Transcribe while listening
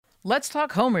Let's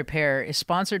Talk Home Repair is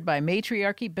sponsored by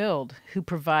Matriarchy Build, who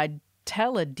provide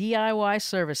tele-DIY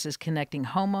services connecting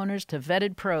homeowners to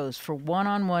vetted pros for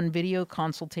one-on-one video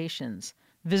consultations.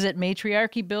 Visit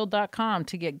matriarchybuild.com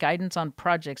to get guidance on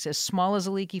projects as small as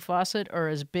a leaky faucet or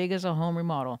as big as a home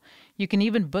remodel. You can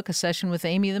even book a session with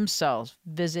Amy themselves.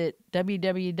 Visit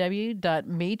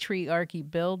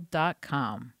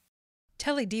www.matriarchybuild.com.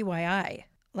 Tele-DIY,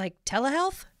 like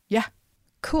telehealth? Yeah,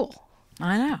 Cool.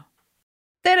 I know.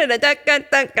 Hi,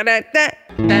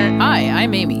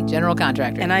 I'm Amy, general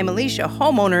contractor. and I'm Alicia,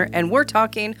 homeowner, and we're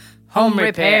talking home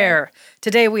repair.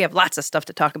 Today we have lots of stuff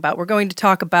to talk about. We're going to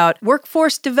talk about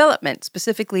workforce development,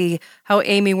 specifically how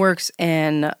Amy works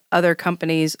and other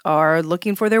companies are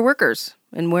looking for their workers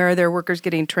and where are their workers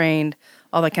getting trained,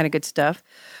 all that kind of good stuff.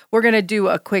 We're going to do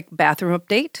a quick bathroom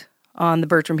update on the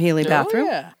Bertram Healy bathroom.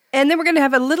 yeah. And then we're going to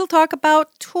have a little talk about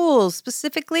tools.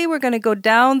 Specifically, we're going to go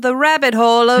down the rabbit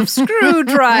hole of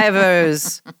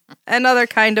screwdrivers and other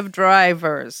kind of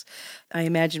drivers. I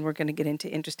imagine we're going to get into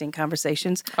interesting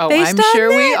conversations. Oh, based I'm on sure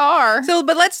we that. are.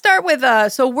 But let's start with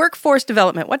workforce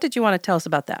development. What did you want to tell us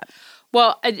about that?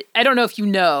 Well, I don't know if you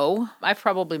know, I've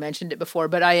probably mentioned it before,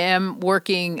 but I am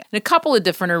working in a couple of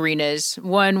different arenas.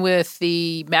 One with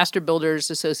the Master Builders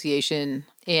Association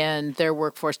and their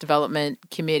Workforce Development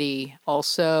Committee.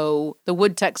 Also, the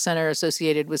Wood Tech Center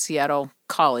associated with Seattle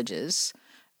colleges.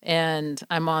 And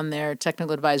I'm on their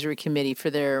technical advisory committee for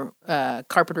their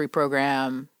carpentry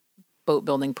program, boat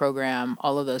building program,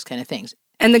 all of those kind of things.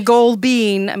 And the goal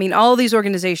being, all these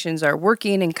organizations are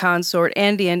working in consort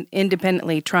and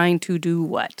independently trying to do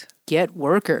what? Get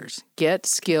workers, get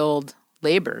skilled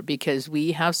labor, because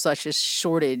we have such a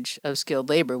shortage of skilled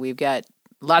labor. We've got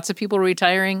lots of people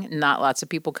retiring, not lots of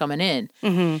people coming in.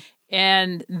 Mm-hmm.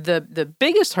 And the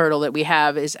biggest hurdle that we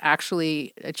have is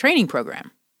actually a training program.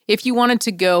 If you wanted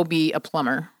to go be a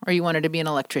plumber or you wanted to be an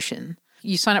electrician,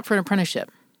 you sign up for an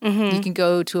apprenticeship. Mm-hmm. You can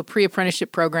go to a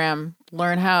pre-apprenticeship program,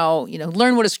 learn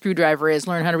what a screwdriver is,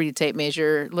 learn how to read a tape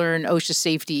measure, learn OSHA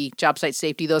safety, job site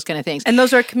safety, those kind of things. And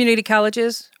those are community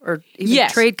colleges or even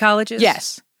trade colleges?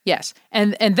 Yes.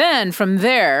 And then from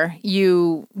there,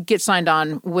 you get signed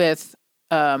on with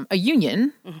a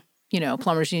union,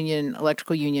 plumbers union,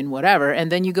 electrical union, whatever.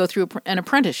 And then you go through an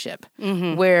apprenticeship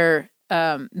where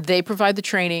they provide the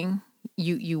training.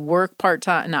 You work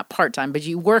part-time, not part-time, but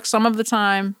you work some of the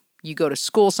time. You go to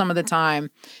school some of the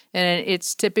time, and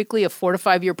it's typically a 4 to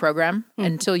 5 year program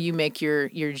until you make your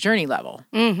journey level.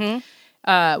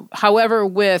 Mm-hmm. However,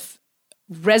 with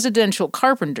residential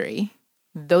carpentry,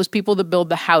 those people that build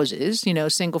the houses,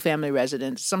 single family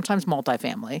residents, sometimes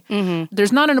multifamily,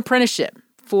 there's not an apprenticeship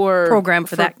program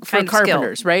for that kind of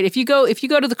carpenters, skill. right? If you go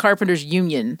to the carpenters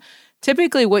union,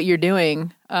 typically what you're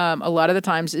doing a lot of the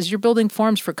times is you're building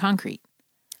forms for concrete.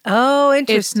 Oh,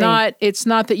 interesting. It's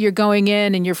not that you're going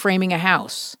in and you're framing a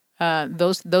house.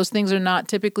 Those things are not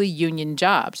typically union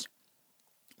jobs.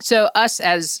 So us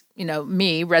as,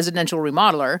 me, residential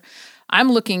remodeler,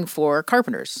 I'm looking for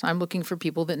carpenters. I'm looking for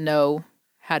people that know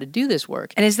how to do this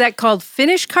work. And is that called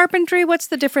finish carpentry? What's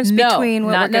the difference between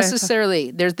what not necessarily.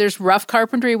 There's rough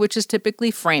carpentry, which is typically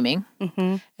framing.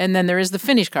 Mm-hmm. And then there is the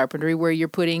finish carpentry where you're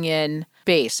putting in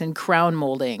base and crown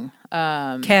molding.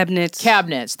 Cabinets,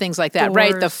 things like that,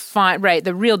 doors. right?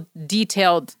 The real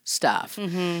detailed stuff.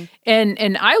 Mm-hmm.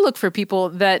 And I look for people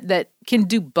that can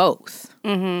do both.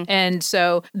 Mm-hmm. And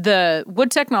so the Wood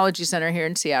Technology Center here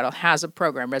in Seattle has a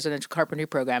program, residential carpentry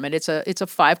program, and it's a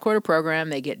 5-quarter program.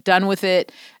 They get done with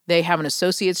it. They have an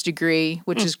associate's degree,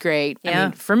 which is great. Yeah. I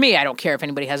mean, for me, I don't care if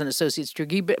anybody has an associate's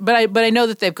degree, but I know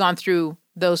that they've gone through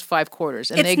those 5 quarters,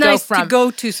 and they nice go from to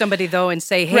go to somebody though and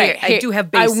say, "Hey, I do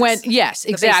have basics." Yes,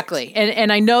 exactly,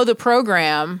 and I know the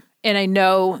program, and I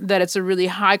know that it's a really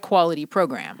high quality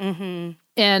program. Mm-hmm.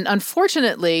 And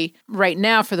unfortunately, right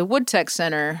now for the Wood Tech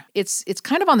Center, it's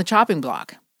kind of on the chopping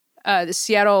block. The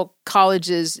Seattle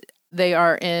colleges, they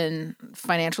are in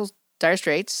financial dire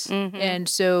straits, and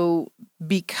so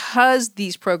because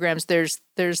these programs, there's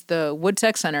the Wood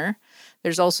Tech Center.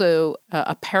 There's also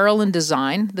apparel and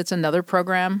design. That's another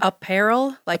program.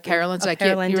 Apparel? Like apparel and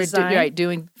design? Right,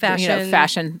 doing fashion.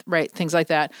 Fashion, right, things like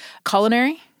that.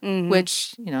 Culinary,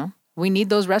 which, we need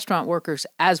those restaurant workers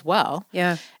as well.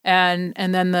 Yeah. And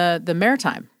then the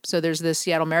Maritime. So there's the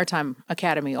Seattle Maritime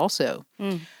Academy also.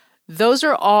 Those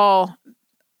are all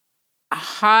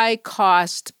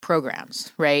high-cost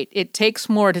programs, right? It takes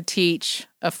more to teach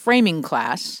a framing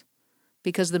class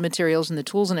because of the materials and the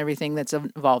tools and everything that's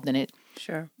involved in it.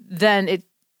 Sure. Than it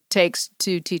takes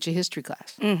to teach a history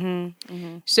class.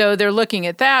 So they're looking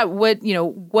at that.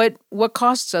 What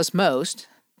costs us most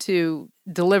to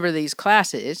deliver these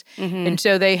classes? And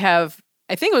so they have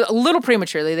I think it was a little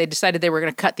prematurely, they decided they were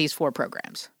going to cut these 4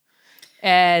 programs.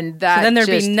 And that So then there'd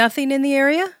be nothing in the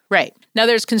area? Right. Now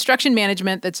there's construction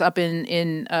management that's up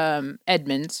in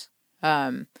Edmonds.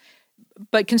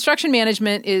 But construction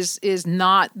management is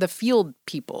not the field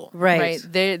people, right?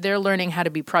 They're learning how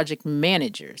to be project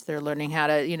managers. They're learning how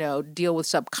to deal with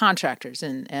subcontractors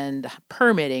and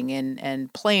permitting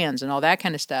and plans and all that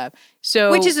kind of stuff.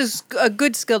 So, which is a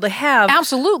good skill to have,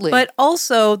 absolutely. But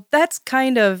also, that's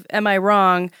kind of, am I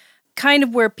wrong? Kind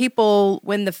of where people,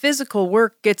 when the physical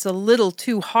work gets a little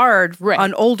too hard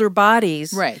on older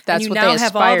bodies, right? That's what they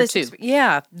aspire to.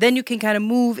 Yeah, then you can kind of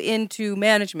move into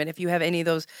management if you have any of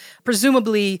those.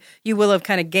 Presumably, you will have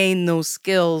kind of gained those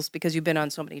skills because you've been on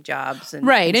so many jobs, and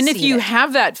if you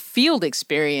have that field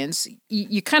experience,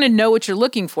 you kind of know what you're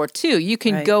looking for too. You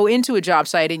can go into a job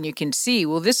site and you can see,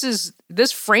 well, this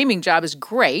framing job is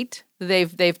great.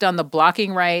 They've done the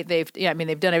blocking right. They've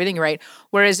done everything right.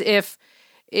 Whereas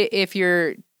if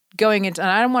you're going into, and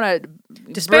I don't want to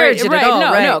disparage it at all,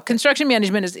 no, construction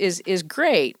management is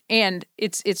great, and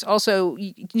it's also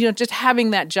just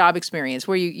having that job experience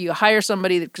where you hire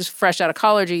somebody that's just fresh out of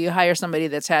college, or you hire somebody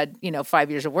that's had 5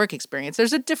 years of work experience.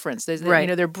 There's a difference.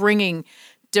 They're bringing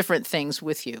different things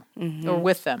with you or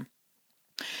with them.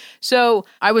 So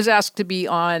I was asked to be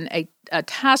on a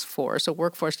task force, a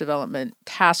workforce development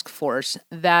task force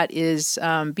that is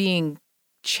being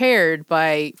chaired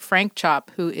by Frank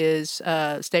Chop, who is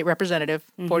state representative,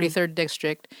 43rd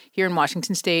District here in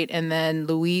Washington State, and then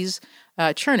Louise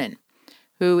Chernin,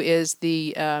 who is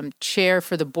the chair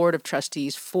for the Board of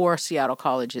Trustees for Seattle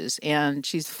Colleges, and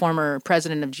she's the former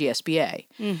president of GSBA.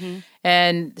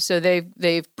 And so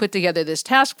they've put together this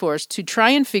task force to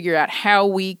try and figure out how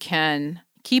we can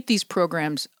keep these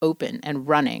programs open and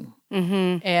running.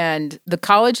 And the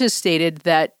college has stated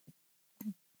that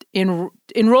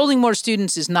enrolling more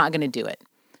students is not going to do it.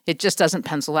 It just doesn't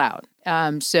pencil out.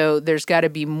 So there's got to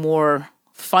be more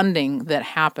funding that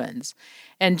happens,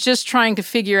 and just trying to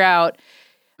figure out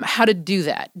how to do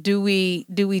that. Do we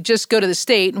just go to the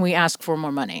state and we ask for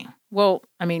more money? Well,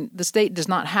 I mean, the state does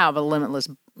not have a limitless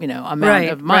amount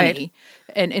of money,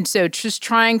 and so just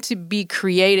trying to be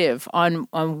creative on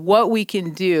what we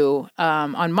can do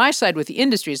on my side with the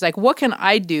industry is like, what can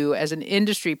I do as an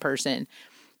industry person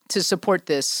to support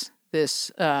this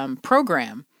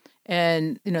program?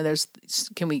 And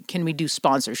can we do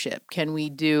sponsorship? Can we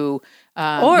do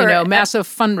massive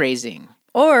fundraising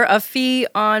or a fee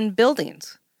on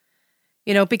buildings?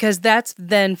 Because that's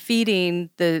then feeding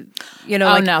the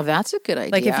now that's a good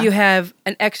idea. Like if you have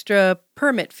an extra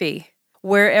permit fee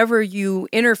wherever you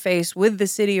interface with the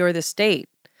city or the state,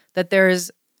 that there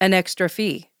is an extra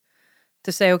fee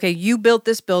to say, okay, you built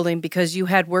this building because you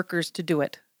had workers to do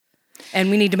it.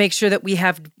 And we need to make sure that we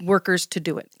have workers to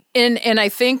do it. And I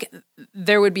think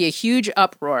there would be a huge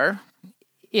uproar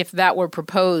if that were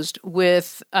proposed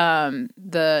with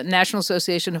the National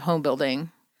Association of Home Building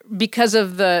because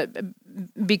they're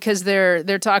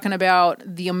talking about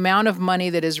the amount of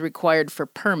money that is required for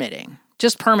permitting,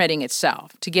 just permitting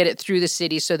itself to get it through the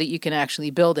city so that you can actually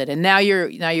build it. And now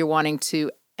you're wanting to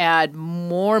add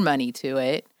more money to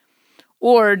it.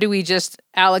 Or do we just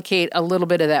allocate a little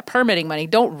bit of that permitting money?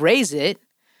 Don't raise it,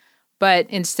 but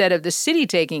instead of the city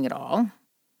taking it all,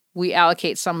 we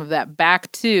allocate some of that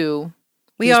back to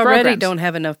We already don't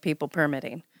have enough people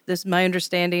permitting. This, my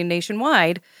understanding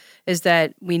nationwide, is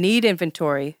that we need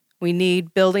inventory. We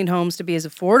need building homes to be as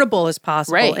affordable as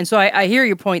possible. Right. And so I hear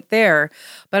your point there,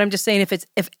 but I'm just saying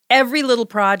if every little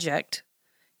project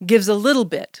gives a little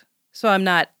bit. So I'm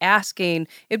not asking,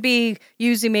 it'd be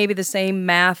using maybe the same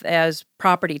math as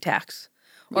property tax.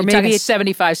 Or maybe it's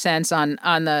 75 cents on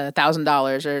the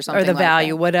 $1,000 or something. Or the like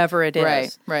value, that. Whatever it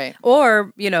is. Right.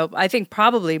 Or, I think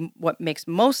probably what makes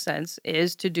most sense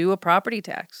is to do a property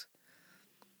tax.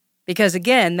 Because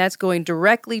again, that's going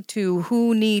directly to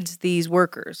who needs these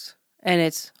workers. And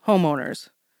it's homeowners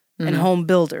and home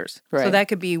builders. Right. So that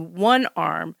could be one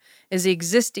arm is the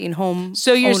existing home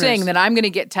So you're owners. saying that I'm going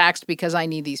to get taxed because I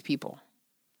need these people?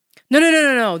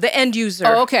 No. The end user.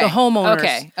 Oh, okay. The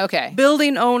homeowners. Okay.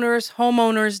 Building owners,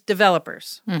 homeowners,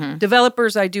 developers.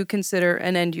 Developers I do consider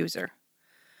an end user.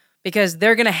 Because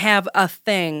they're going to have a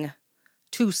thing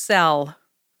to sell.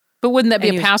 But wouldn't that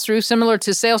be a pass-through similar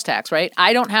to sales tax, right?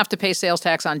 I don't have to pay sales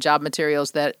tax on job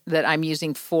materials that I'm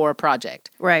using for a project.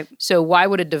 Right. So why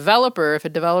would a developer, if a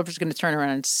developer's going to turn around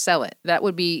and sell it, then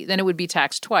it would be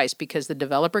taxed twice because the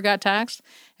developer got taxed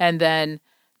and then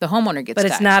the homeowner gets taxed. But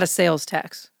it's not a sales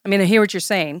tax. I mean, I hear what you're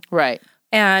saying. Right.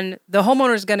 And the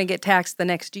homeowner is going to get taxed the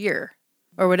next year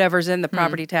or whatever's in the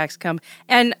property tax come.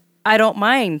 And I don't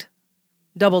mind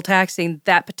double taxing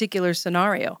that particular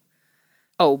scenario.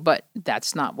 Oh, but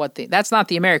that's not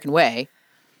the American way.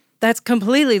 That's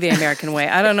completely the American way.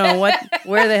 I don't know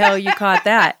where the hell you caught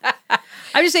that.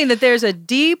 I'm just saying that there's a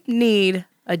deep need,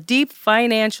 a deep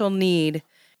financial need.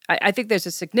 I think there's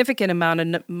a significant amount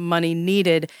of money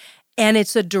needed, and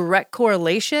it's a direct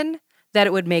correlation that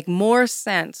it would make more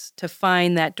sense to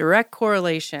find that direct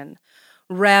correlation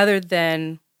rather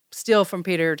than steal from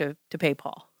Peter to pay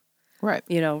Paul. Right.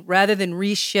 Rather than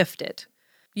reshift it.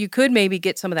 You could maybe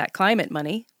get some of that climate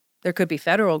money. There could be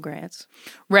federal grants.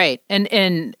 Right.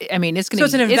 And I mean, it's going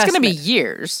to be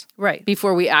years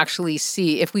before we actually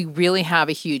see, if we really have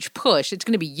a huge push, it's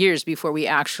going to be years before we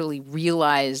actually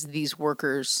realize these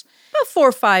workers. About 4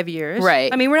 or 5 years.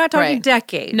 Right. I mean, we're not talking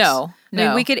decades. No. I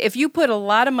mean, we could, if you put a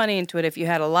lot of money into it, if you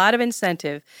had a lot of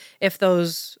incentive, if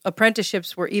those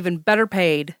apprenticeships were even better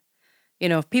paid,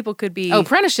 if people could be...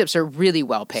 apprenticeships are really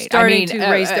well paid. Starting to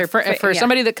raise their... For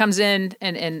somebody that comes in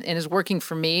and is working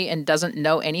for me and doesn't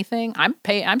know anything,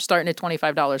 I'm starting at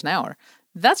 $25 an hour.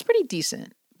 That's pretty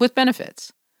decent with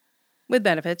benefits. With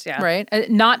benefits, yeah. Right?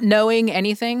 Not knowing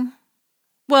anything.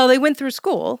 Well, they went through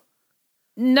school.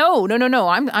 No.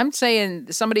 I'm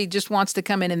saying somebody just wants to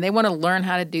come in and they want to learn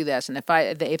how to do this. And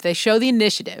if they show the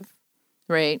initiative,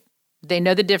 right, they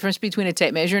know the difference between a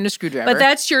tape measure and a screwdriver. But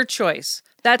that's your choice.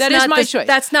 That is my choice.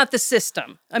 That's not the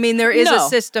system. I mean, there is a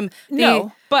system.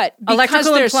 But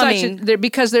electrical and plumbing,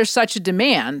 because there's such a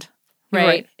demand,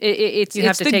 right? It's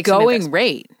the going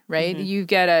rate, right? Mm-hmm. You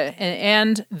get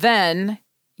and then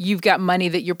you've got money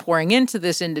that you're pouring into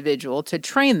this individual to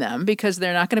train them because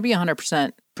they're not going to be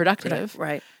 100% productive,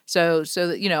 right? So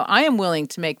I am willing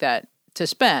to make that to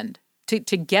spend to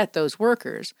get those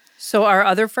workers. So are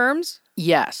other firms?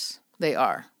 Yes, they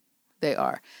are. They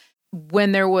are.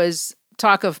 When there was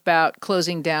talk about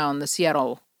closing down the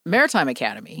Seattle Maritime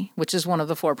Academy, which is one of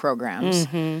the 4 programs.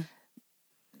 Mm-hmm.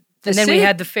 And then we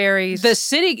had the ferries. The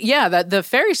city, the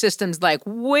ferry system's like,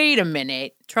 wait a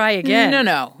minute. Try again.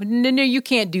 No, you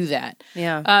can't do that.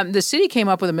 Yeah. The city came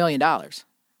up with $1 million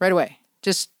right away.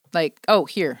 Just like, oh,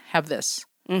 here, have this,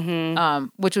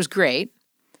 which was great.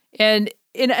 And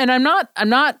I'm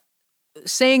not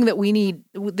saying that we need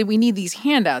these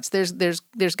handouts. There's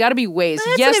got to be ways.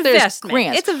 There's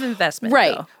grants. It's an investment,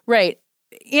 right.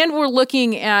 And we're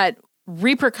looking at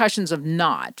repercussions of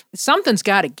not. Something's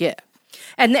got to give.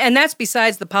 And that's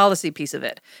besides the policy piece of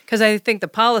it, because I think the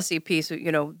policy piece,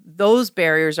 those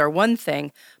barriers are one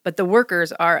thing, but the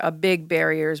workers are a big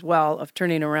barrier as well of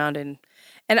turning around and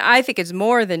I think it's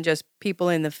more than just people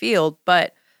in the field,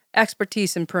 but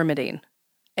expertise in permitting.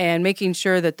 And making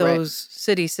sure that those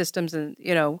city systems and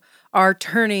are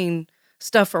turning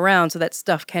stuff around so that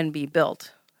stuff can be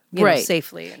built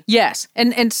safely. Yes,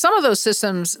 and some of those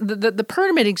systems, the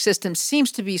permitting system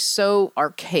seems to be so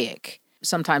archaic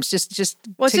sometimes. Just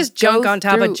it's just junk on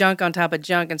top of junk on top of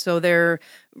junk, and so they're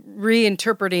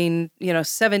reinterpreting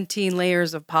 17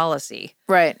 layers of policy,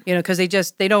 right? Because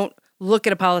they don't look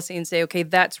at a policy and say, okay,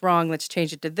 that's wrong, let's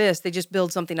change it to this. They just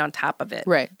build something on top of it.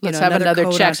 Right. Let's have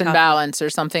another checks and balance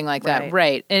or something like that.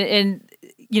 Right. And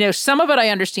some of it I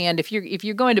understand if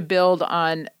you're going to build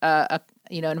on a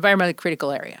environmentally critical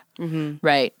area. Mm-hmm.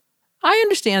 Right. I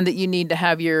understand that you need to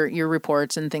have your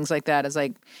reports and things like that. As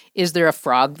like, is there a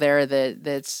frog there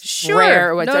that's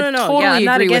rare? No. I totally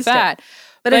agree with that. It.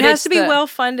 But it has to be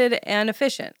well-funded and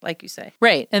efficient, like you say.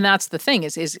 Right. And that's the thing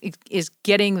is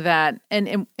getting that.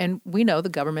 And we know the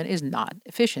government is not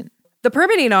efficient. The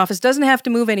permitting office doesn't have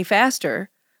to move any faster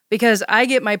because I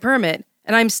get my permit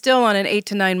and I'm still on an 8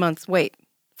 to 9 months wait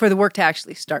for the work to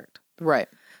actually start. Right.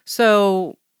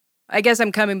 So I guess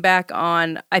I'm coming back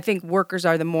on, I think workers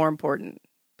are the more important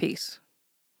piece.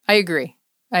 I agree.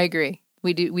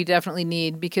 We definitely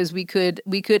need, because we could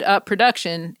up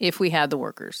production if we had the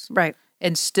workers. Right.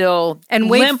 And still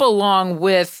limp along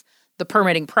with the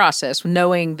permitting process,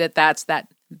 knowing that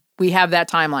we have that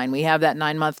timeline, we have that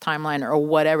 9-month timeline or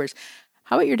whatever.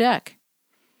 How about your deck?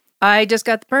 I just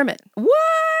got the permit.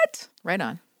 What? Right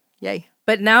on. Yay.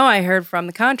 But now I heard from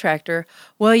the contractor,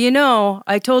 well,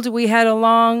 I told you we had a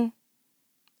long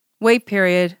wait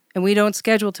period and we don't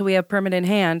schedule till we have permit in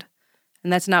hand.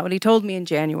 And that's not what he told me in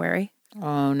January.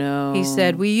 Oh, no. He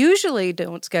said, we usually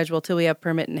don't schedule till we have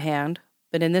permit in hand.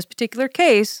 But in this particular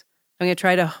case, I'm going to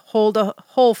try to hold a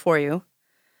hole for you.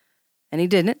 And he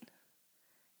didn't.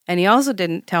 And he also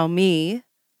didn't tell me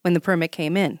when the permit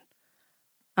came in.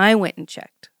 I went and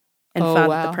checked and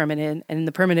found the permit in, and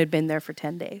the permit had been there for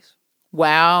 10 days.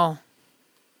 Wow.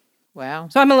 So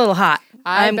I'm a little hot.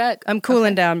 I bet. I'm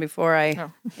cooling down before I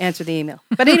answer the email.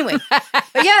 But anyway,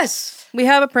 yes, we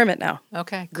have a permit now.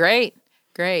 Okay, great.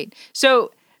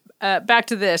 So back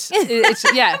to this.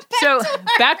 So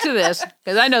back to this,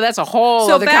 because I know that's a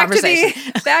whole other conversation.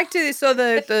 So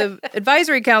the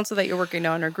advisory council that you're working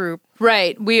on, or group.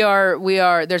 Right. We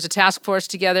are, there's a task force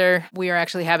together. We are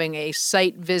actually having a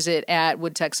site visit at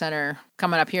Wood Tech Center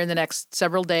coming up here in the next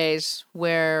several days,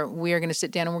 where we are going to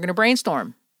sit down and we're going to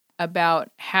brainstorm about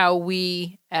how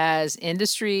we as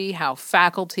industry, how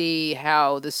faculty,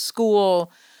 how the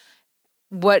school,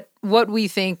 what we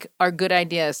think are good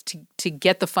ideas to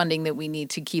get the funding that we need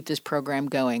to keep this program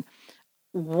going.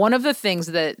 One of the things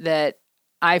that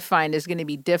I find is going to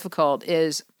be difficult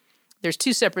is there's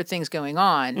two separate things going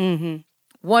on. Mm-hmm.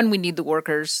 One, we need the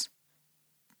workers,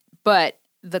 but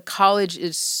the college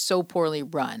is so poorly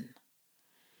run.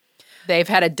 They've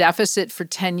had a deficit for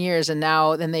 10 years, and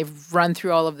then they've run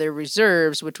through all of their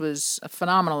reserves, which was a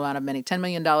phenomenal amount of money, $10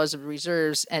 million of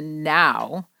reserves, and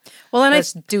now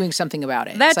it's doing something about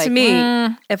it. That, to me,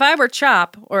 if I were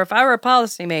CHOP or if I were a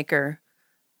policymaker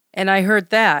and I heard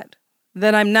that,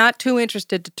 then I'm not too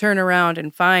interested to turn around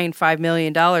and find $5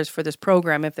 million for this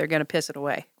program if they're going to piss it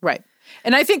away. Right.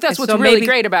 And I think that's what's really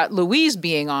great about Louise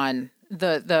being on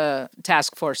the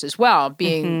task force as well,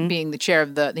 being the chair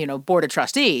of the board of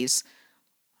trustees.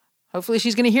 Hopefully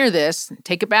she's going to hear this,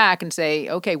 take it back and say,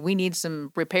 okay, we need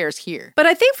some repairs here. But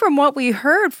I think from what we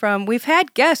heard we've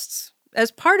had guests as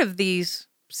part of these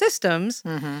systems,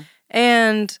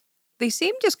 and they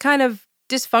seem just kind of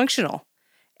dysfunctional,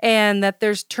 and that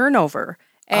there's turnover.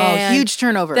 And huge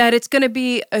turnover. That it's going to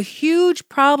be a huge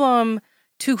problem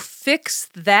to fix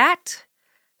that.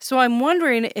 So I'm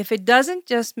wondering if it doesn't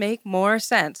just make more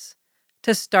sense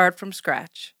to start from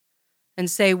scratch and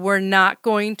say, we're not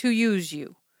going to use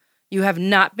you. You have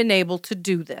not been able to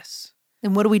do this.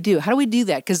 And what do we do? How do we do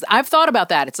that? Because I've thought about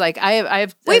that. It's like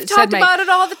we've talked about it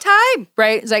all the time,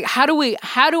 right? It's like how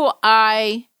do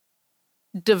I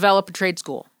develop a trade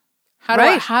school? How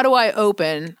do I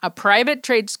open a private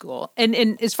trade school?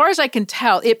 And as far as I can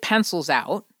tell, it pencils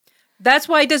out. That's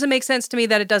why it doesn't make sense to me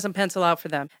that it doesn't pencil out for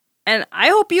them. And I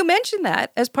hope you mention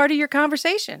that as part of your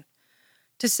conversation,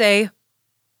 to say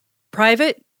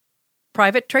private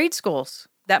trade schools.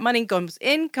 That money comes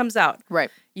in, comes out. Right.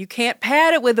 You can't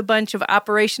pad it with a bunch of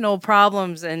operational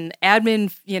problems and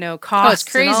admin, costs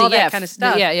it's crazy. And all that kind of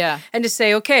stuff. Yeah. And to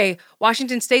say, okay,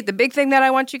 Washington State, the big thing that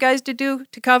I want you guys to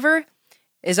cover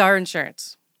is our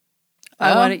insurance.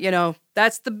 I want it,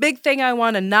 that's the big thing I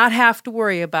want to not have to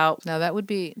worry about. No, that would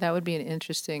be an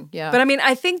interesting, yeah. But I mean,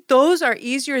 I think those are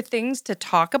easier things to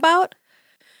talk about.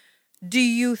 Do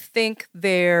you think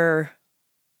they're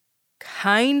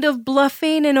kind of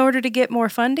bluffing in order to get more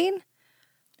funding?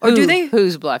 Or do they?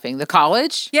 Who's bluffing? The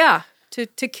college? Yeah, to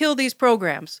kill these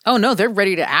programs. Oh, no, they're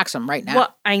ready to axe them right now.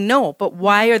 Well, I know, but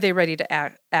why are they ready to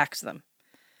axe them?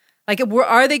 Like,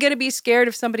 are they going to be scared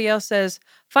if somebody else says,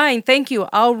 fine, thank you,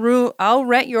 I'll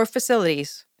rent your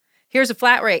facilities. Here's a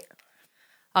flat rate.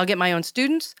 I'll get my own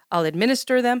students, I'll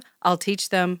administer them, I'll teach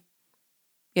them.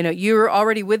 You're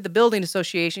already with the building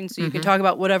association, so you can talk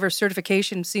about whatever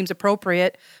certification seems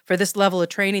appropriate for this level of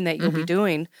training that you'll be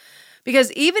doing.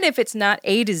 Because even if it's not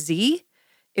A to Z,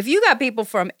 if you got people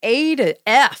from A to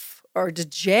F or to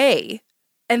J,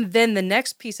 and then the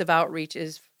next piece of outreach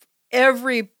is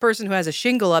every person who has a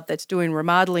shingle up that's doing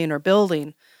remodeling or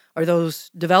building, or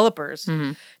those developers,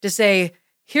 to say,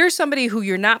 here's somebody who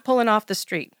you're not pulling off the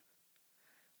street.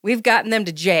 We've gotten them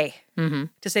to J.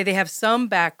 To say they have some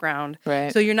background.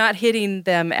 Right. So you're not hitting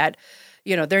them at,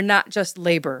 they're not just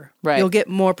labor. Right. You'll get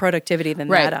more productivity than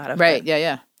that out of it. Right,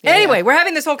 yeah. Anyway, we're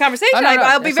having this whole conversation. Oh, no,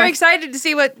 I'll be very excited to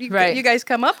see what you guys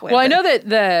come up with. Well, I know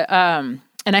that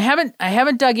and I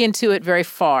haven't dug into it very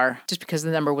far just because the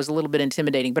number was a little bit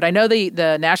intimidating, but I know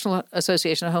the National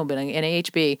Association of Home Building,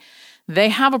 NAHB, they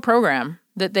have a program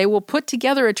that they will put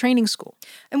together a training school.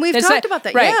 And we've talked about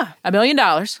that, right, yeah. $1 million,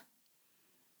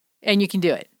 and you can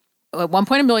do it. At one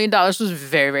point, $1 million was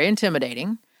very, very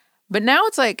intimidating. But now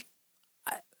it's like,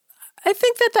 I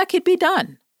think that could be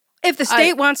done. If the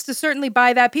state wants to certainly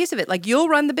buy that piece of it, like you'll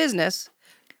run the business,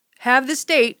 have the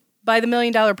state buy the $1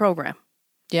 million program.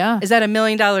 Yeah. Is that $1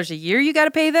 million a year you got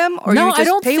to pay them? Or no, you just I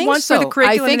don't pay think once so. for the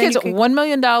curriculum? I think it's $1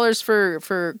 million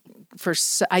for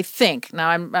I think. Now,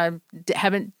 I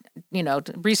haven't,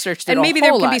 researched it and maybe a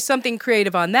whole there can lot. be something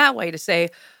creative on that way to say,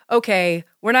 okay,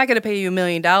 we're not going to pay you $1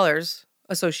 million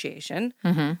association,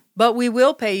 but we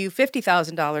will pay you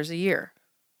 $50,000 a year.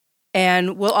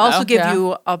 And we'll also give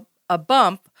you a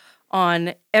bump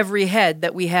on every head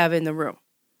that we have in the room.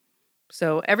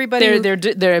 So everybody...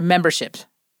 They're memberships.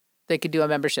 they could do a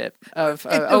membership of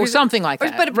something like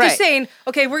that. But just saying,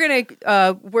 okay, we're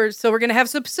gonna have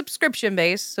some subscription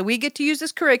base, so we get to use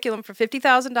this curriculum for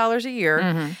 $50,000 a year,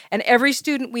 and every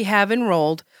student we have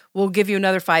enrolled will give you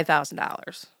another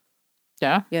 $5,000.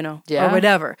 Yeah, or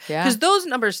whatever. Yeah, because those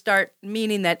numbers start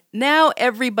meaning that now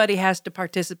everybody has to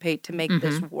participate to make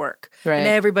this work, and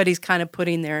everybody's kind of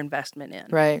putting their investment in.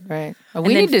 Right.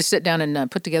 We need to sit down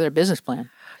and put together a business plan.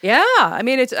 Yeah, I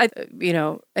mean,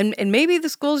 and maybe the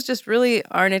schools just really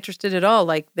aren't interested at all.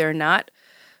 Like, they're not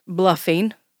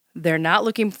bluffing. They're not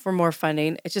looking for more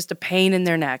funding. It's just a pain in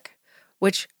their neck,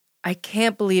 which I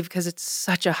can't believe because it's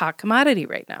such a hot commodity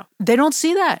right now. They don't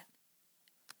see that.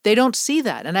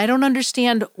 And I don't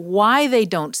understand why they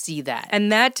don't see that.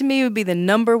 And that, to me, would be the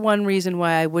number one reason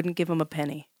why I wouldn't give them a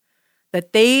penny.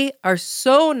 That they are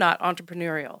so not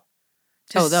entrepreneurial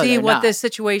to see what this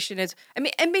situation is. I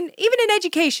mean, even in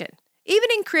education, even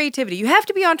in creativity, you have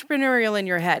to be entrepreneurial in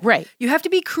your head. Right. You have to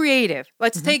be creative.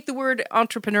 Let's take the word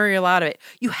entrepreneurial out of it.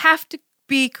 You have to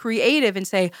be creative and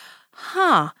say,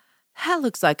 that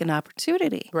looks like an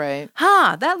opportunity. Right.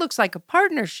 That looks like a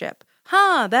partnership.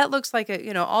 That looks like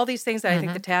all these things that I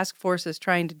think the task force is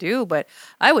trying to do. But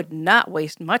I would not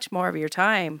waste much more of your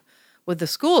time with the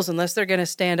schools unless they're going to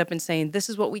stand up and saying, this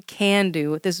is what we can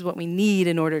do. This is what we need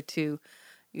in order to,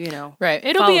 Right.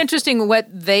 It'll be interesting what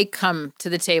they come to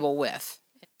the table with.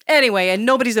 Anyway, and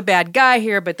nobody's a bad guy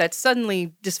here, but that's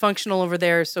suddenly dysfunctional over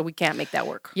there, so we can't make that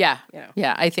work. Yeah.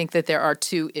 Yeah, I think that there are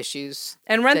two issues.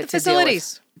 And rent the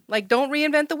facilities. Like, don't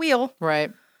reinvent the wheel.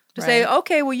 Right. To say,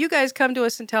 okay, well, you guys come to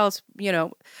us and tell us,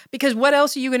 because what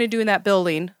else are you going to do in that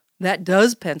building that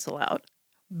does pencil out?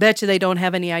 Bet you they don't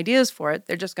have any ideas for it.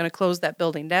 They're just going to close that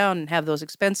building down and have those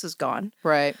expenses gone.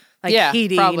 Right. Like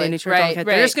heating and they're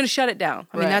just going to shut it down.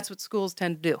 I mean, that's what schools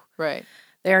tend to do. Right.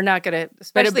 They're not going to,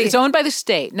 especially... But it's owned by the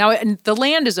state. Now, the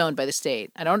land is owned by the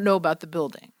state. I don't know about the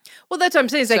building. Well, that's what I'm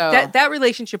saying. It's like that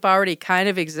relationship already kind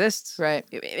of exists. Right.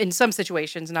 In some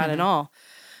situations, not in all.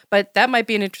 But that might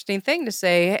be an interesting thing to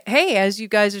say, hey, as you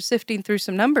guys are sifting through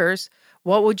some numbers,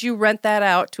 what would you rent that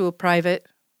out to a private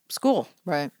school?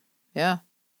 Right. Yeah.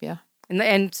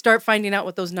 And start finding out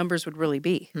what those numbers would really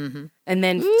be. Mm-hmm. And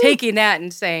then taking that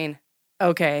and saying,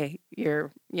 okay,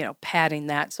 you're, padding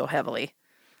that so heavily.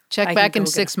 Check back in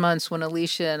 6 months when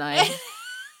Alicia and I,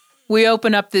 we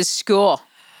open up this school.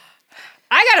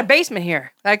 I got a basement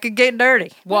here. I could get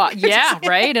dirty. Well, yeah,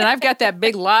 right. And I've got that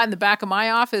big lot in the back of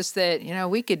my office that,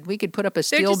 we could put up a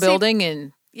steel building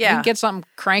and we can get something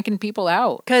cranking people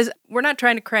out. Because we're not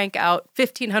trying to crank out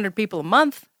 1,500 people a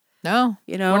month. No,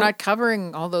 we're not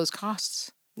covering all those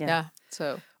costs. Yeah.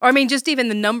 So, or I mean, just even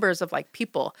the numbers of like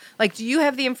people. Like, do you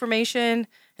have the information?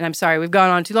 And I'm sorry, we've gone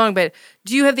on too long, but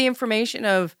do you have the information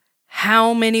of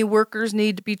how many workers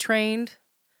need to be trained?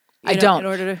 I don't. In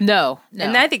order to, no.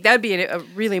 And I think that would be a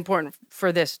really important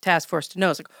for this task force to know.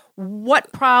 It's like,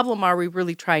 what problem are we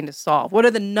really trying to solve? What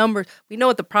are the numbers? We know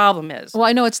what the problem is. Well,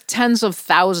 I know it's tens of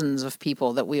thousands of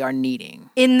people that we are needing.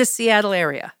 In the Seattle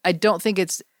area. I don't think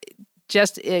it's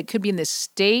it could be in the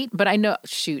state, but I know,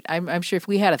 I'm sure if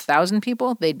we had 1,000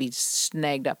 people, they'd be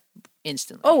snagged up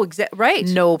instantly. Oh, right.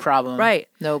 No problem. Right.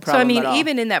 No problem. So, I mean, at all.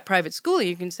 even in that private school,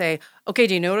 you can say, okay,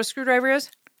 do you know what a screwdriver is?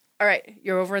 All right,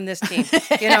 you're over in this team.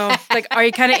 Like, are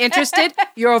you kind of interested?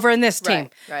 You're over in this team.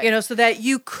 Right. So that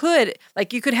you could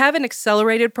have an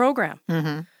accelerated program.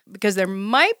 Mm-hmm. Because there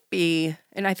might be,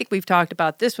 and I think we've talked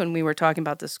about this when we were talking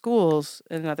about the schools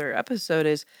in another episode,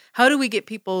 is how do we get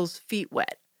people's feet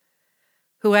wet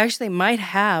who actually might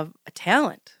have a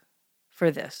talent for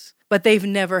this, but they've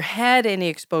never had any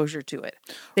exposure to it.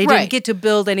 They didn't get to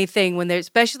build anything when they're,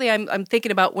 especially I'm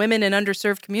thinking about women in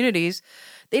underserved communities.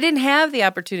 They didn't have the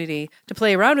opportunity to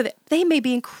play around with it. They may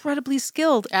be incredibly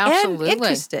skilled and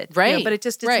interested. Right. But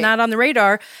it's not on the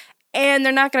radar. And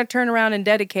they're not going to turn around and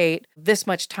dedicate this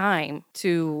much time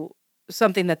to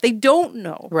something that they don't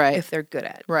know if they're good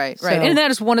at. Right. And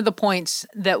that is one of the points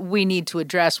that we need to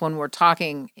address when we're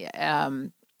talking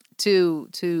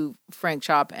to Frank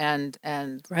Chop and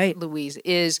Louise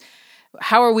is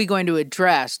how are we going to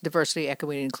address diversity,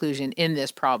 equity, and inclusion in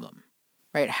this problem?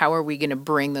 Right? How are we going to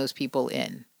bring those people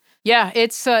in? Yeah,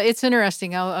 it's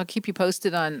interesting. I'll keep you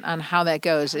posted on how that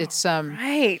goes. It's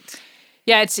right.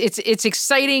 Yeah, it's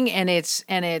exciting and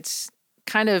it's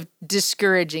kind of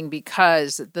discouraging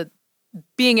because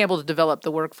being able to develop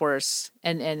the workforce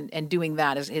and doing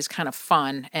that is kind of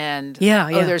fun and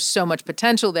there's so much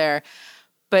potential there.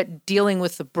 But dealing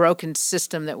with the broken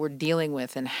system that we're dealing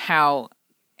with and how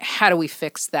do we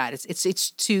fix that?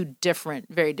 It's two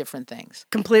very different things.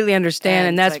 Completely understand,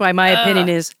 and that's why my opinion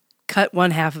is cut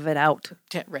one half of it out.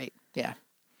 Right. Yeah.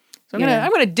 So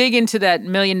I'm gonna dig into that $1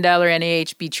 million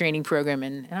NAHB training program,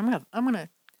 and I'm gonna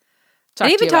talk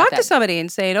and even to you about talk that. to somebody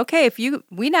and saying, okay,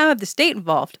 we now have the state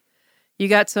involved, you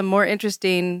got some more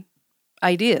interesting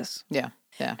ideas. Yeah.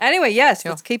 Anyway, yes,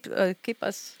 let's keep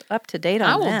us up to date on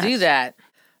I will that. do that.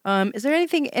 Is there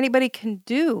anything anybody can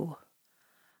do?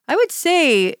 I would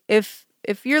say if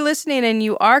you're listening and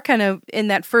you are kind of in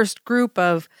that first group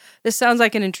of, this sounds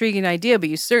like an intriguing idea, but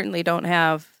you certainly don't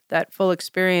have that full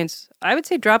experience, I would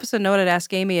say drop us a note at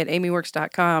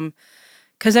askamy@amyworks.com,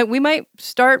 because we might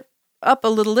start up a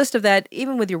little list of that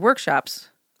even with your workshops.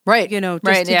 Right. Just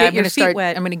right. to Yeah, get I'm your gonna feet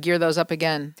wet. I'm going to gear those up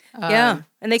again. And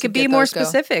they could be get more those go.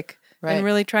 specific Right. and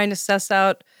really trying to suss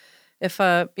out if,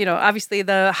 obviously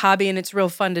the hobby and it's real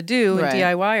fun to do and Right.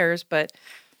 DIYers, but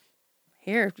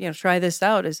here, try this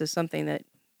out. Is this something that,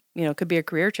 could be a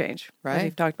career change? As Right.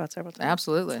 we've talked about several times.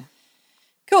 Absolutely.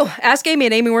 Cool. Ask Amy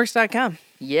at amyworks.com.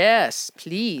 Yes,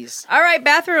 please. All right,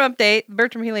 bathroom update.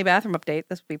 Bertram Healy bathroom update.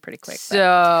 This will be pretty quick.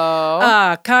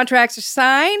 So, Contracts are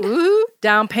signed. woo,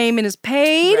 Down payment is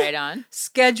paid. right on.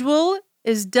 Schedule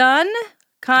is done.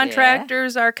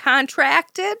 Contractors are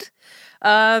contracted.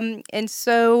 And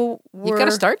so You've got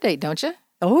a start date, don't you?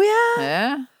 Oh, yeah.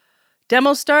 Yeah.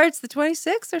 Demo starts the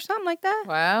 26th or something like that.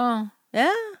 Wow.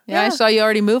 Yeah. Yeah, I saw you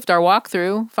already moved our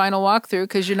final walkthrough,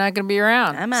 because you're not going to be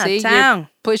around. I'm out See, of town. You're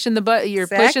pushing you're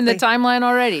pushing the Exactly. timeline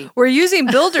already. We're using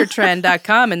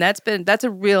buildertrend.com, and that's a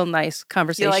real nice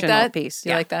conversational You like that? piece.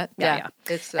 You like that? Yeah.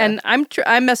 It's And I'm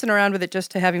messing around with it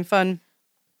just to having fun.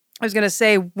 I was going to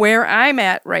say where I'm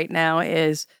at right now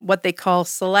is what they call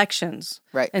selections.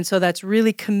 Right. And so that's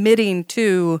really committing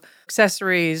to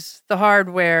accessories, the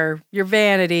hardware, your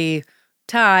vanity,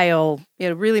 tile,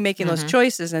 really making those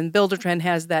choices. And Buildertrend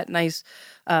has that nice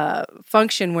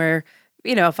function where,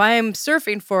 if I am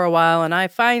surfing for a while and I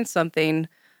find something,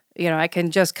 I can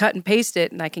just cut and paste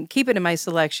it and I can keep it in my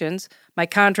selections. My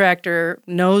contractor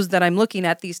knows that I'm looking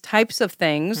at these types of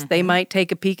things. They might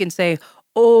take a peek and say,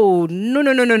 oh,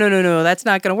 no, that's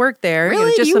not going to work there.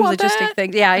 Really? Just You some want logistic that?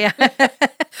 things. Yeah.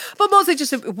 But mostly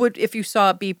just it would, if you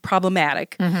saw it be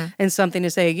problematic and something to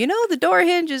say, the door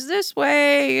hinge is this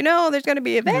way, there's going to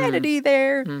be a vanity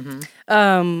there.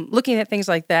 Looking at things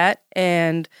like that,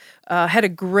 and had a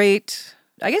great,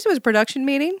 I guess it was a production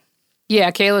meeting.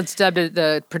 Yeah, Kayla's dubbed it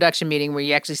the production meeting, where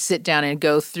you actually sit down and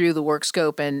go through the work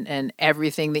scope and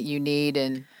everything that you need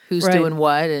and who's Right. doing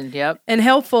what, and yep. And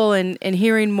helpful in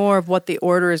hearing more of what the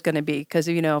order is going to be. Because,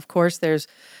 of course, there's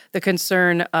the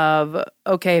concern of,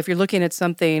 okay, if you're looking at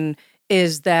something,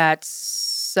 is that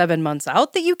 7 months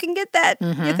out that you can get that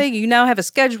thing? You now have a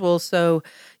schedule, so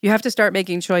you have to start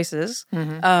making choices.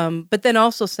 But then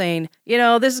also saying,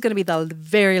 this is going to be the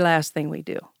very last thing we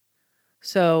do.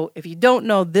 So if you don't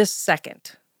know this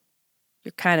second,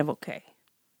 you're kind of okay.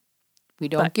 We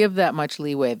don't give that much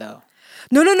leeway, though.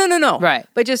 No. Right.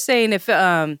 But just saying, if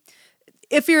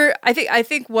you're, I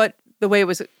think what the way it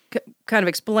was kind of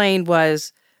explained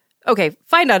was, okay,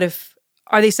 find out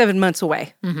are they 7 months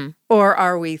away, or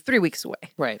are we 3 weeks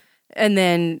away? Right. And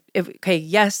then,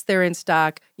 yes, they're in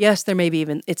stock. Yes,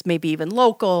 it's maybe even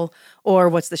local, or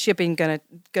what's the shipping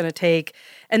gonna take?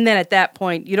 And then at that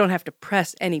point, you don't have to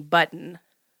press any button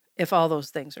if all those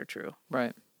things are true.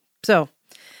 Right. So,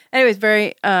 anyways,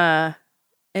 very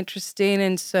interesting.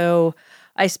 And so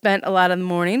I spent a lot of the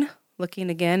morning looking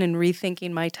again and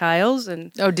rethinking my tiles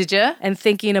and Oh, did you? and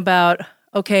thinking about,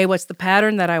 okay, what's the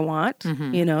pattern that I want?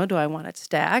 Do I want it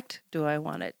stacked? Do I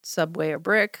want it subway or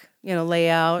brick,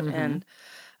 layout? And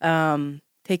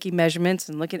taking measurements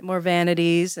and looking at more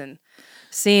vanities and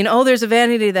seeing, there's a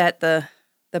vanity that the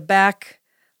back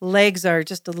legs are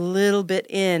just a little bit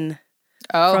in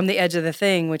from the edge of the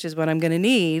thing, which is what I'm going to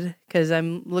need, because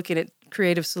I'm looking at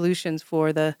creative solutions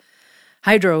for the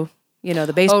hydro,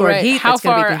 the baseboard heat. How that's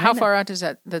gonna be far? behind How it. far out does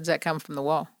that come from the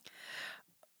wall?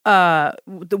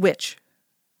 The which?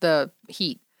 The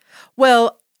heat.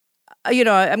 Well, I'm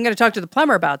going to talk to the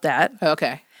plumber about that.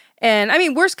 Okay. And I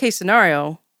mean, worst case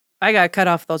scenario, I got to cut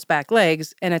off those back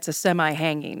legs and it's a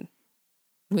semi-hanging.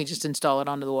 We just install it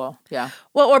onto the wall. Yeah.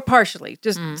 Well, or partially,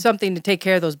 just something to take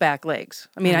care of those back legs.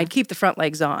 I mean, I'd keep the front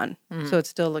legs on, so it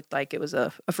still looked like it was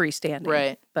a freestanding.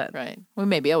 Right. But Right. We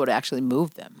may be able to actually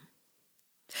move them.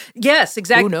 yes,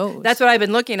 exactly. Who knows? That's what I've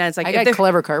been looking at. It's like, I got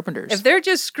clever carpenters. if they're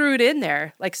just screwed in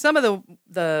there, like some of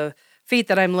the feet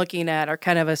that I'm looking at are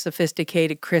kind of a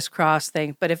sophisticated crisscross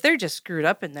thing. But if they're just screwed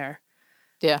up in there,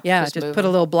 yeah. just move put a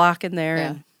them. little block in there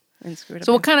Yeah. and screw it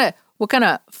So up. what kind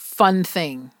of fun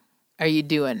thing are you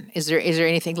doing? Is there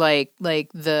anything like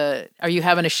are you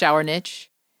having a shower niche?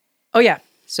 Oh, yeah.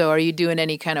 So are you doing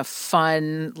any kind of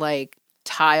fun like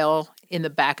tile in the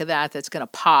back of that's going to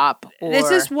pop? Or This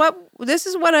is what this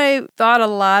is what I thought a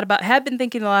lot about, had been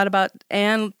thinking a lot about,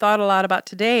 and thought a lot about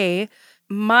today.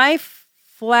 My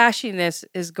flashiness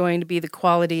is going to be the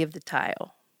quality of the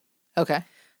tile. Okay.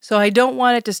 So I don't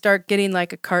want it to start getting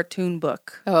like a cartoon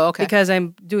book. Oh, okay. Because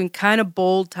I'm doing kind of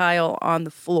bold tile on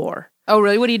the floor. Oh,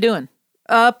 really? What are you doing?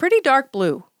 Pretty dark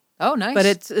blue. Oh, nice. But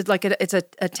it's like it's a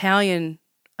Italian.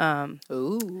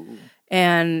 Ooh.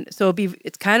 And so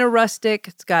it's kind of rustic.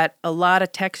 It's got a lot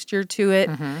of texture to it.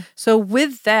 So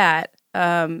with that,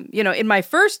 in my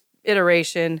first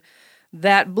iteration,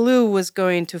 that blue was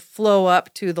going to flow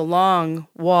up to the long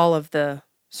wall of the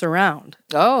surround.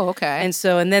 Oh, okay.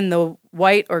 And then the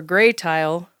white or gray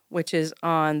tile, which is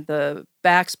on the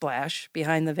backsplash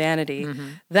behind the vanity,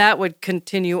 that would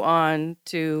continue on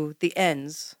to the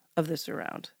ends of the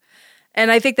surround.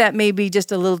 And I think that may be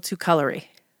just a little too colory.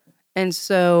 And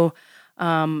so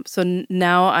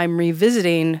now I'm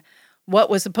revisiting what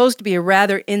was supposed to be a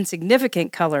rather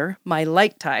insignificant color, my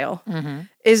light tile,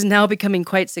 is now becoming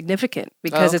quite significant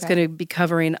because it's going to be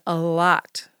covering a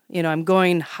lot. I'm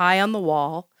going high on the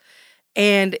wall,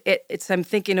 and I'm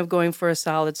thinking of going for a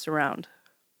solid surround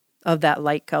of that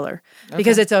light color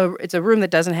because it's a room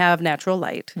that doesn't have natural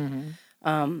light.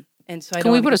 And so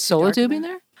Can we put a solar tube in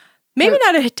there? Maybe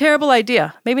not a terrible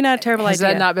idea. Has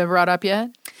that not been brought up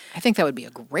yet? I think that would be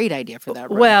a great idea for that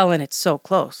room. Well, and it's so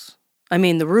close. I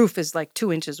mean, the roof is like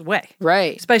 2 inches away.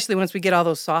 Right. Especially once we get all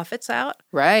those soffits out.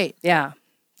 Right. Yeah.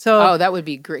 So that would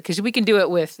be great because we can do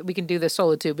the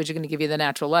solar tube, which is going to give you the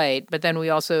natural light. But then we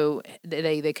also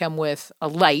they come with a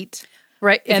light,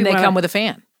 right, and they come with a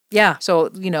fan. Yeah. So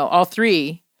all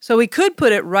three. So we could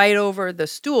put it right over the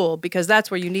stool because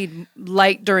that's where you need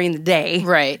light during the day.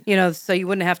 Right. So you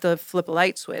wouldn't have to flip a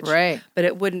light switch. Right. But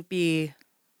it wouldn't be.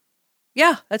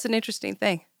 Yeah, that's an interesting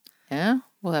thing. Yeah.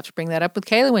 We'll have to bring that up with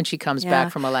Kayla when she comes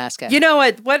back from Alaska. You know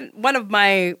what? One of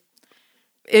my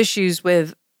issues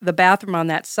with the bathroom on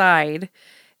that side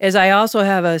is I also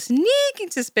have a sneaking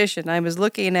suspicion. I was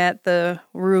looking at the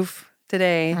roof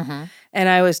today, and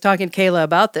I was talking to Kayla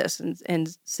about this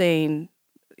and saying,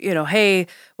 hey,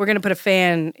 we're going to put a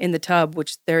fan in the tub,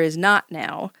 which there is not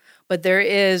now, but there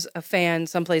is a fan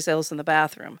someplace else in the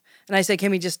bathroom. And I said,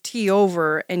 can we just tee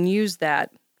over and use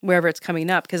that wherever it's coming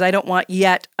up? Because I don't want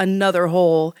yet another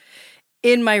hole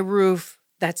in my roof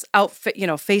that's out,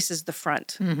 faces the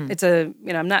front. It's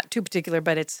I'm not too particular,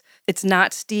 but it's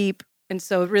not steep. And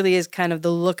so it really is kind of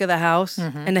the look of the house.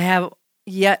 And to have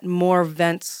yet more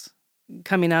vents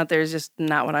coming out there is just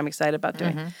not what I'm excited about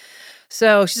doing.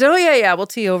 So she said, oh, yeah, we'll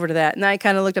tee over to that. And I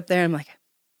kind of looked up there and I'm like,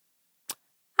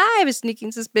 I have a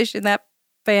sneaking suspicion that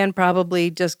fan probably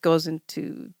just goes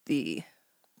into the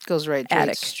goes right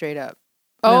attic. Straight up.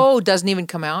 Oh, doesn't even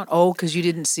come out? Oh, because you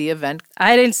didn't see a vent?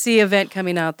 I didn't see a vent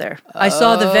coming out there. I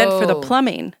saw the vent for the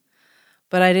plumbing,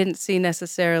 but I didn't see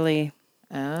necessarily,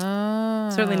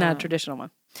 certainly not a traditional one.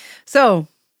 So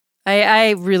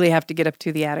I really have to get up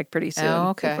to the attic pretty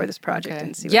soon before this project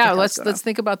and see what the hell's going on. Let's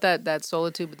think about that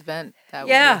solar tube with the vent.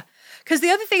 Because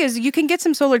the other thing is you can get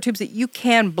some solar tubes that you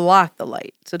can block the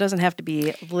light. So it doesn't have to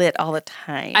be lit all the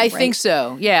time. I think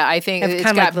so. Yeah, I think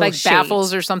it's got like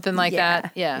baffles or something like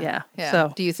that. Yeah.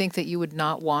 So do you think that you would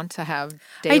not want to have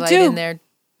daylight in there?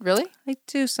 Really? I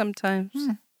do sometimes.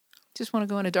 Just want to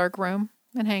go in a dark room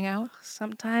and hang out?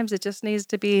 Sometimes it just needs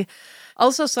to be.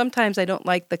 Also, sometimes I don't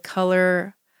like the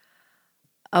color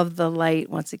of the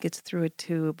light once it gets through a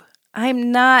tube.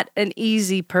 I'm not an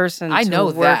easy person to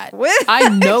work with. I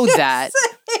know that.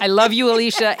 I love you,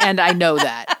 Alicia, and I know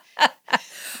that.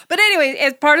 But anyway,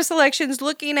 as part of selections,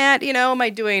 looking at, am I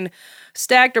doing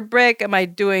stacked or brick? Am I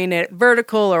doing it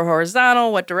vertical or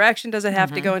horizontal? What direction does it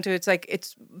have to go into? It's like,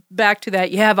 it's back to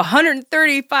that. You have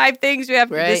 135 things you have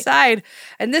to decide,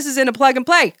 and this is in a plug and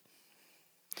play.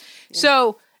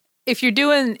 So if you're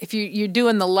doing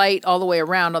the light all the way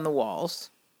around on the walls,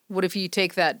 what if you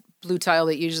take that blue tile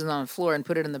that uses on the floor and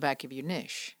put it in the back of your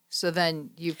niche? So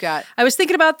then you've got... I was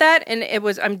thinking about that, and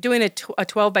I'm doing a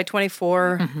 12 by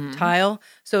 24 tile,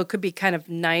 so it could be kind of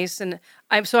nice. And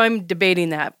I'm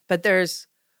debating that, but there's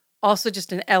also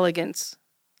just an elegance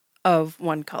of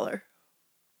one color.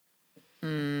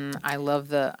 I love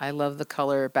the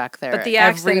color back there. But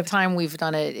every time we've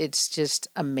done it, it's just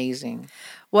amazing.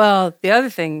 Well, the other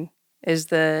thing is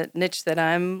the niche that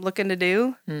I'm looking to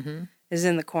do is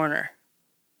in the corner.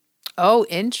 Oh,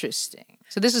 interesting.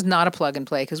 So this is not a plug and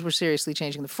play because we're seriously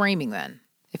changing the framing then.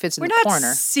 If it's in the corner. We're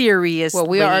not seriously. Well,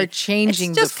 we are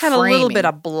changing the framing. It's just kind of a little bit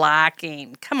of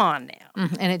blocking. Come on now.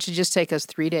 And it should just take us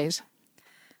 3 days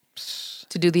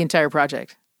to do the entire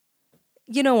project.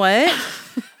 You know what?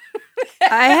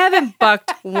 I haven't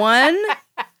bucked one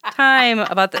time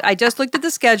about I just looked at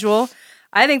the schedule.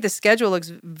 I think the schedule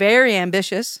looks very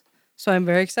ambitious, so I'm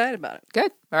very excited about it.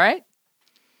 Good. All right.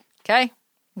 Okay.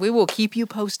 We will keep you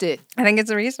posted. I think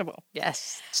it's reasonable.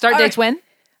 Yes. Start date's when?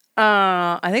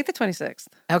 I think the 26th.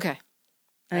 Okay.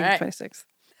 I think the 26th.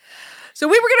 So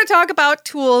we were going to talk about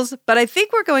tools, but I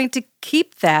think we're going to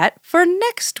keep that for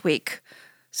next week.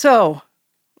 So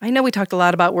I know we talked a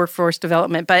lot about workforce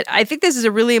development, but I think this is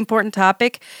a really important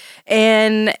topic.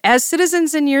 And as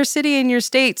citizens in your city and your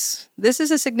states, this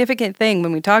is a significant thing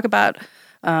when we talk about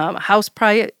house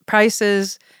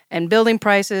prices and building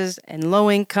prices and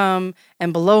low income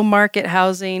and below market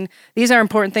housing. These are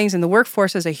important things, and the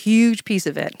workforce is a huge piece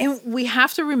of it. And we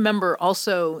have to remember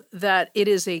also that it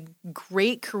is a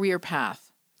great career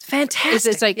path.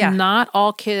 Fantastic. It's like not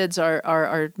all kids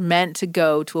are meant to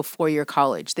go to a 4-year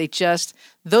college.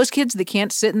 Those kids that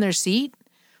can't sit in their seat,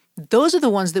 those are the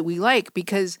ones that we like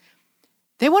because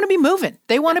they want to be moving.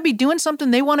 They want to be doing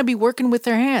something. They want to be working with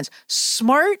their hands.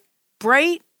 Smart,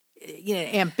 bright,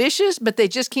 ambitious, but they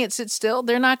just can't sit still.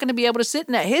 They're not going to be able to sit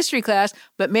in that history class,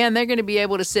 but man, they're going to be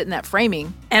able to sit in that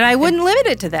framing. And I wouldn't limit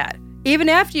it to that. Even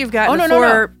after you've gotten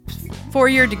a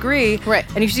 4-year degree, right?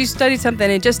 And if you studied something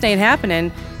and it just ain't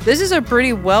happening, this is a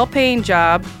pretty well-paying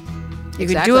job. You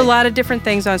can do a lot of different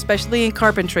things, especially in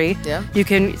carpentry. Yeah. You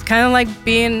can, it's kind of like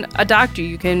being a doctor.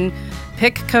 You can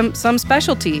pick some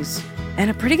specialties and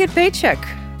a pretty good paycheck.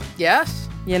 Yes.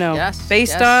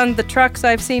 Based on the trucks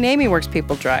I've seen Amy Works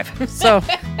people drive. So,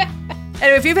 and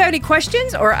if you have any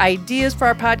questions or ideas for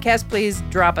our podcast, please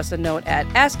drop us a note at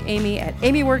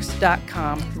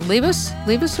askamy@amyworks.com. Leave us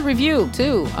a review,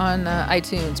 too, on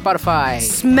iTunes, Spotify.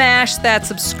 Smash that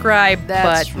subscribe button.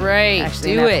 That's right.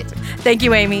 Actually, do it. Thank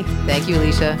you, Amy. Thank you,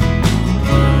 Alicia.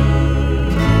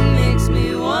 Makes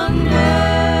me wonder.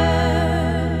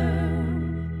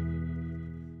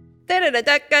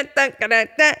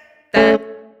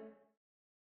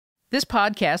 This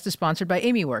podcast is sponsored by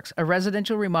Amy Works, a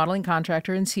residential remodeling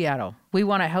contractor in Seattle. We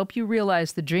want to help you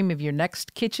realize the dream of your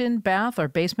next kitchen, bath, or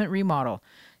basement remodel.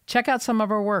 Check out some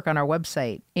of our work on our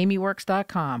website,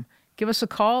 amyworks.com. Give us a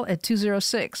call at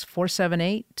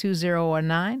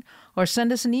 206-478-2019 or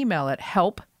send us an email at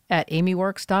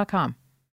help@amyworks.com.